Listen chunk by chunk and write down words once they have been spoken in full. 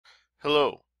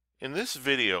Hello. In this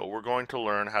video, we're going to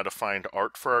learn how to find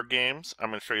art for our games.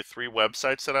 I'm going to show you 3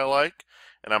 websites that I like,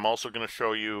 and I'm also going to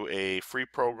show you a free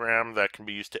program that can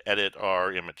be used to edit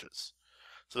our images.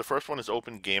 So the first one is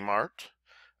OpenGameArt.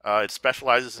 It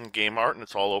specializes in game art and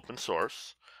it's all open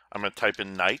source. I'm going to type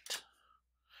in night,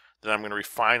 then I'm going to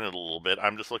refine it a little bit.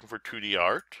 I'm just looking for 2D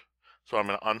art, so I'm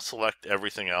going to unselect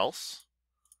everything else.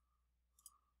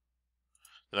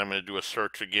 Then I'm going to do a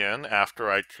search again. After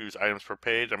I choose items per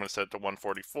page, I'm going to set it to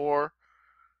 144.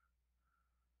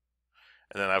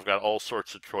 And then I've got all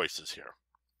sorts of choices here.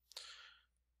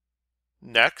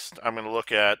 Next, I'm going to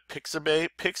look at Pixabay.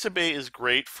 Pixabay is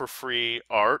great for free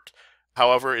art.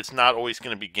 However, it's not always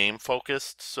going to be game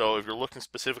focused. So if you're looking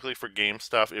specifically for game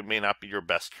stuff, it may not be your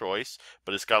best choice,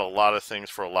 but it's got a lot of things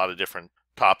for a lot of different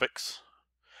topics.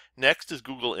 Next is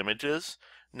Google Images.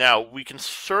 Now, we can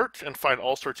search and find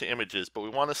all sorts of images, but we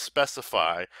want to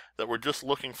specify that we're just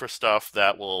looking for stuff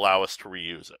that will allow us to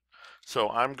reuse it. So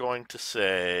I'm going to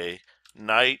say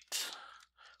night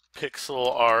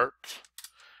pixel art,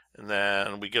 and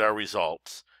then we get our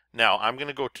results. Now, I'm going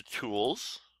to go to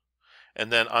Tools, and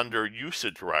then under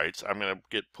Usage Rights, I'm going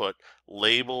to put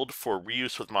labeled for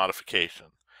reuse with modification.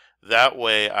 That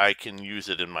way I can use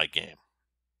it in my game.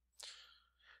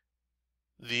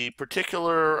 The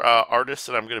particular artist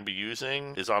that I'm going to be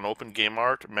using is on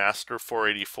OpenGameArt, Master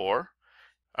 484.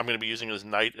 I'm going to be using his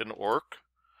Knight and Orc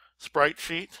sprite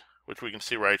sheet, which we can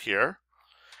see right here.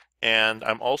 And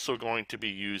I'm also going to be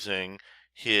using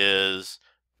his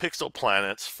pixel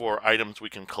planets for items we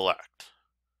can collect.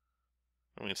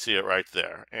 And we can see it right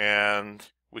there. And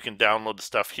we can download the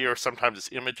stuff here. Sometimes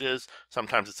it's images,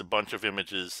 sometimes it's a bunch of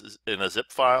images in a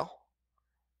zip file.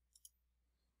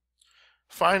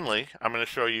 Finally, I'm going to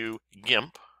show you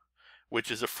GIMP, which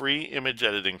is a free image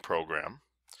editing program.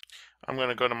 I'm going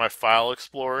to go to my File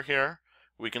Explorer here.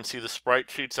 We can see the sprite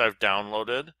sheets I've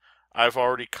downloaded. I've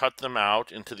already cut them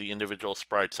out into the individual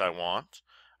sprites I want.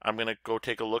 I'm going to go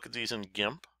take a look at these in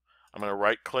GIMP. I'm going to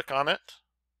right click on it.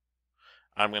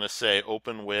 I'm going to say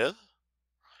Open With.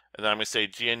 And then I'm going to say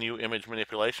GNU Image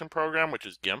Manipulation Program, which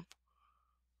is GIMP.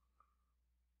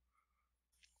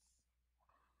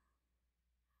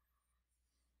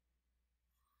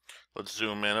 Let's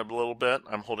zoom in a little bit.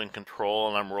 I'm holding Control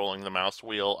and I'm rolling the mouse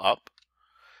wheel up.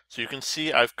 So you can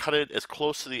see I've cut it as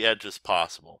close to the edge as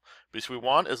possible because we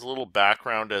want as little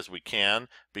background as we can,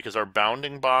 because our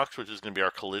bounding box, which is going to be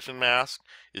our collision mask,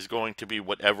 is going to be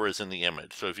whatever is in the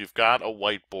image. So if you've got a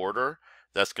white border,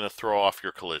 that's going to throw off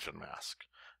your collision mask.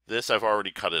 This I've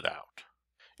already cut it out.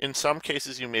 In some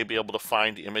cases you may be able to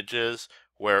find images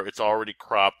where it's already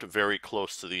cropped very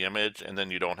close to the image and then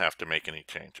you don't have to make any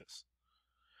changes.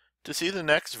 To see the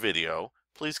next video,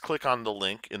 please click on the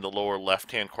link in the lower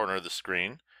left-hand corner of the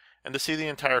screen. And to see the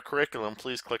entire curriculum,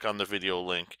 please click on the video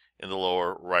link in the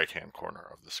lower right-hand corner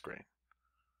of the screen.